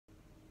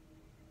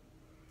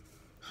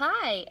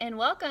Hi, and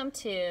welcome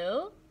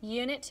to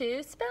Unit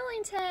 2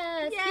 Spelling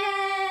Test.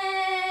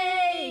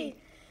 Yay!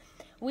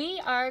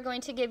 We are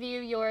going to give you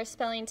your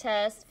spelling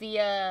test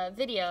via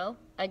video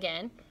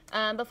again.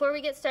 Before we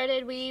get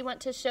started, we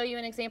want to show you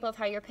an example of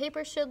how your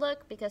paper should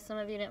look because some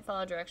of you didn't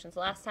follow directions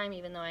last time,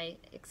 even though I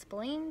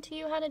explained to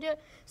you how to do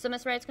it. So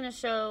Miss Wright's going to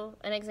show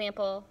an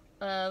example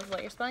of what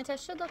your spelling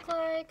test should look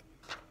like.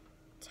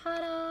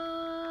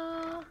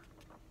 Ta-da!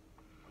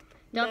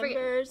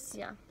 Numbers.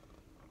 Yeah.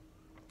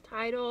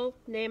 Title,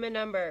 name, and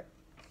number.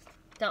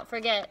 Don't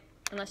forget,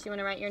 unless you want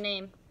to write your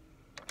name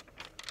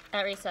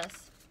at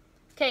recess.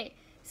 Okay,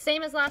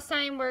 same as last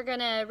time, we're going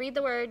to read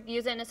the word,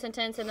 use it in a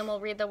sentence, and then we'll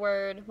read the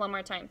word one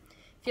more time.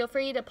 Feel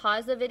free to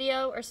pause the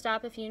video or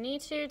stop if you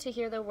need to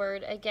hear the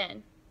word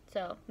again.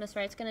 So, Miss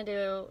Wright's going to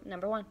do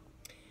number 1.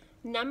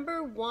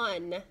 Number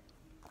 1,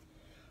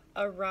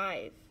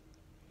 arrive.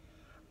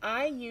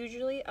 I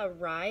usually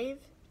arrive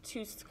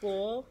to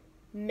school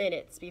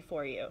minutes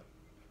before you.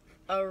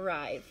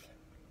 Arrive.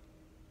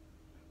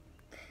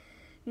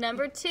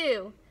 Number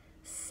 2,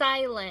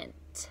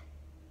 silent.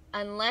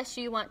 Unless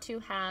you want to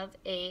have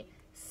a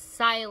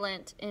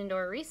silent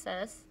indoor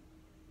recess,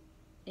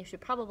 you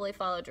should probably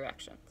follow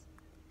directions.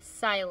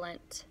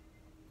 Silent.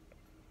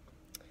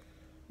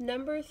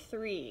 Number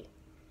 3,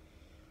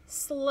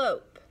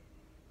 slope.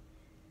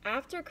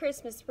 After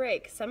Christmas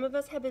break, some of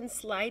us have been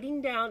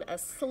sliding down a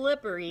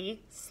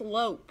slippery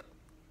slope.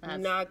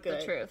 That's not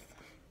good. The truth.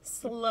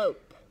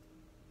 Slope.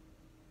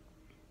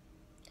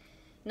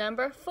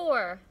 Number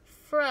 4,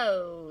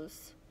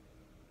 froze.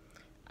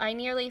 I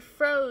nearly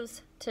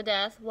froze to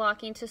death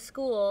walking to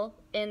school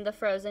in the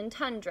frozen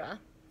tundra.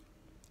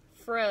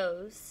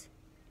 Froze.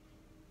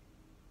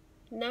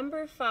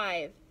 Number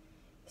 5,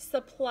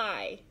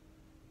 supply.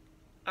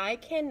 I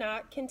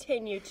cannot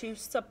continue to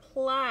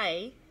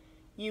supply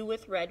you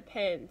with red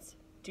pens.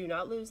 Do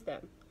not lose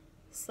them.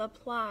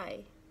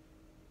 Supply.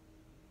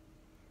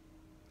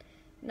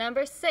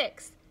 Number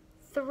 6,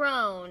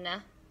 thrown.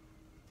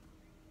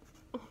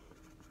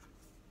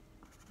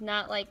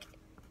 Not like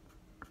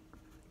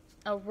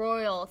a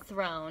royal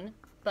throne,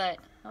 but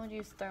how would you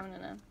use thrown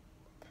in a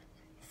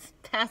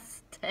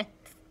past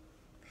tense?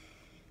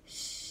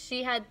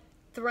 She had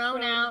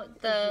thrown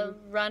out the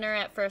runner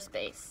at first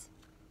base.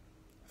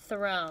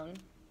 Thrown.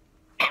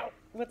 Out.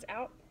 What's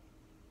out?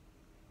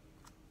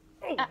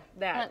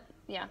 That.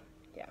 Yeah.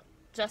 Yeah.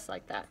 Just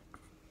like that.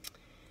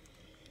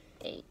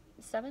 8,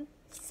 7?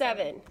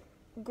 7,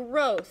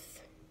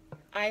 growth.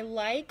 I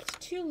like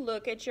to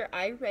look at your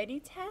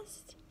iReady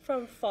test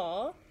from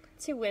fall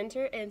to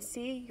winter and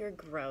see your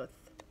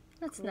growth.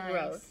 That's nice.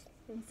 Growth.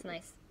 That's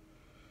nice.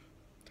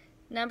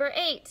 Number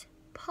 8,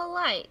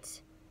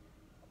 polite.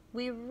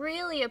 We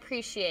really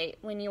appreciate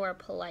when you are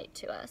polite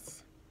to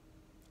us.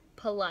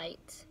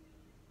 Polite.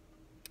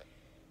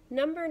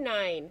 Number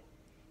 9,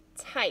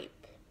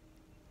 type.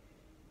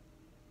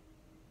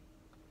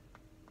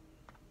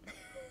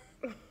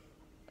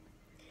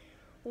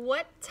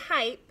 What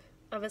type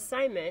of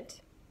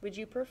assignment would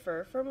you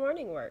prefer for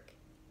morning work?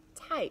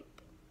 Type.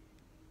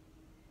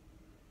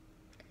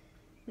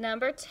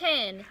 Number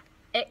 10,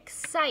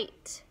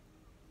 excite.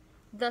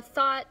 The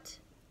thought,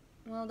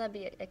 well, that'd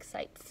be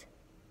excites.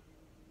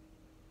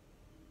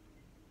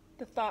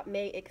 The thought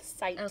may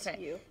excite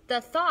you.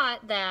 The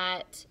thought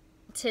that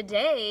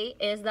today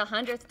is the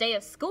 100th day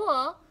of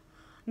school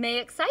may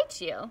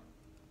excite you.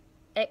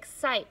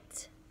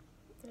 Excite.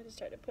 I just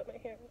tried to put my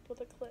hair up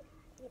with a clip.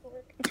 It didn't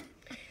work.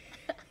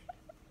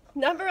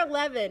 Number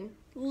 11,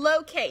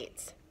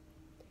 locate.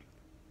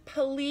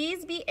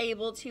 Please be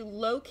able to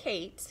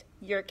locate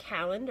your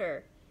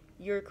calendar,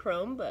 your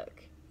Chromebook,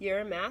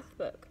 your math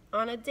book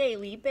on a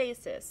daily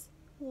basis.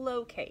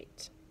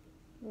 Locate.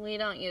 We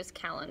don't use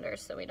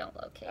calendars, so we don't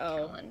locate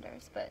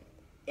calendars, but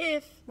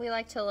if we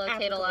like to locate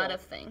applicable. a lot of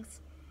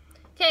things.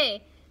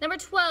 Okay, number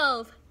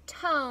 12,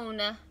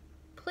 tone.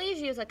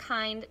 Please use a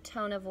kind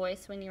tone of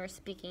voice when you are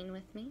speaking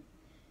with me.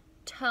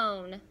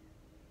 Tone.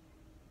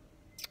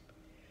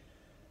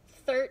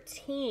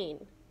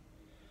 13,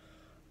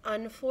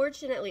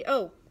 unfortunately,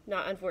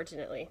 not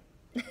unfortunately,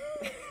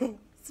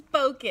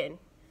 spoken.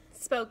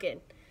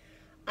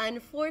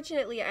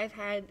 Unfortunately, I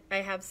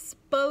have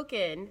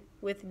spoken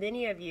with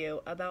many of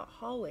you about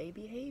hallway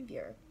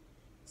behavior.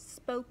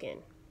 Spoken.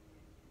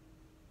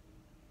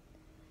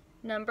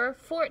 Number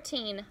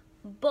 14,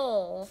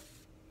 bowl.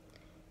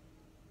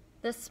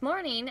 This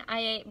morning, I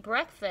ate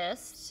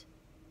breakfast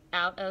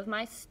out of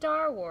my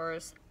Star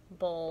Wars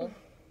bowl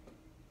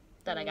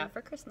that I got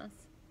for Christmas.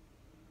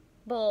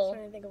 Bowl. I'm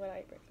trying to think of what I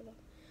ate breakfast.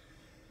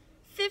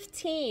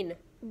 15,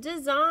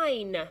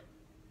 design.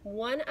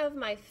 One of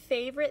my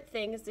favorite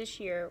things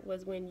this year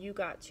was when you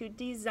got to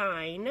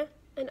design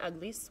an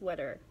ugly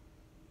sweater.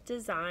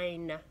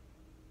 Design.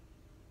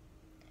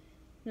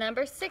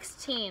 Number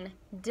 16,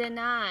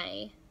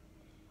 deny.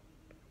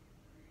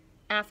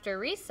 After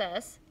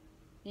recess,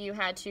 you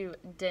had to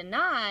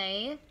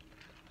deny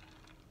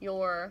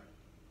your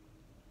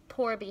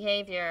poor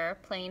behavior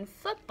playing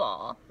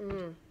football.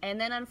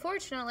 And then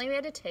unfortunately we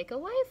had to take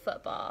away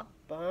football.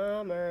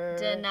 Bummer.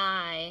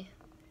 Deny.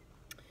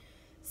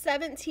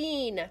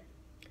 17.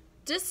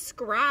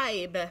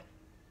 Describe.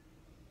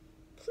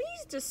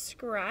 Please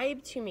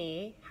describe to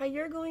me how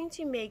you're going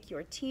to make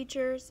your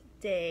teacher's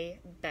day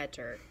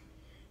better.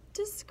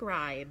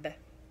 Describe.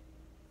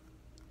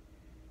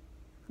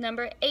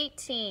 Number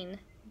 18,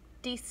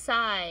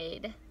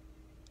 decide.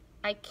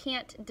 I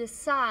can't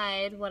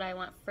decide what I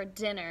want for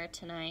dinner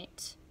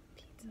tonight.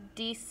 Pizza.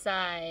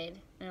 Decide.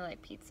 I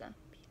like pizza.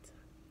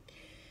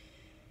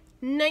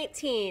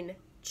 19,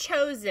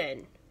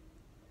 chosen.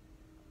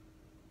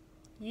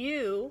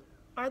 You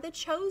are the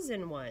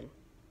chosen one.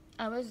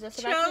 I was just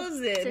about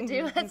to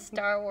do a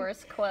Star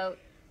Wars quote.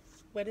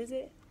 What is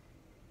it?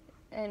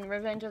 In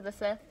Revenge of the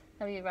Sith.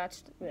 Have you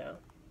watched? No.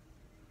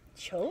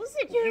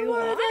 Chosen you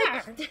are.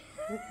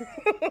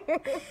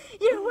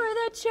 You were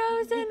the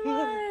chosen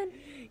one.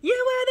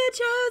 You were the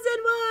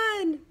chosen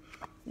one.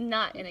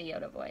 Not in a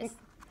Yoda voice.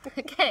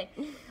 Okay,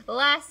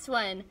 last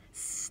one.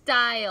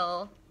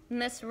 Style.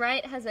 Miss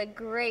Wright has a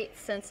great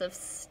sense of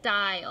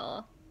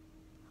style.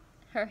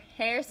 Her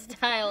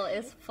hairstyle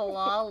is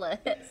flawless.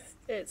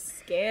 It's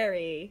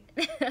scary.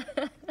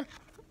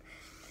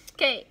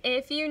 Okay,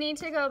 if you need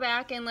to go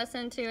back and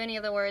listen to any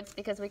of the words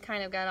because we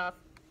kind of got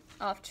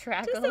off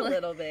track Just a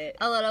little bit.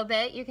 A little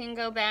bit. You can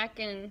go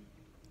back and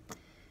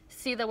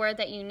see the word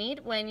that you need.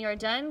 When you're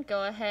done,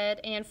 go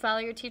ahead and follow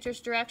your teacher's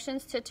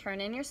directions to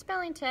turn in your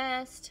spelling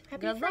test.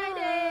 Happy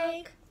Friday.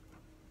 Luck.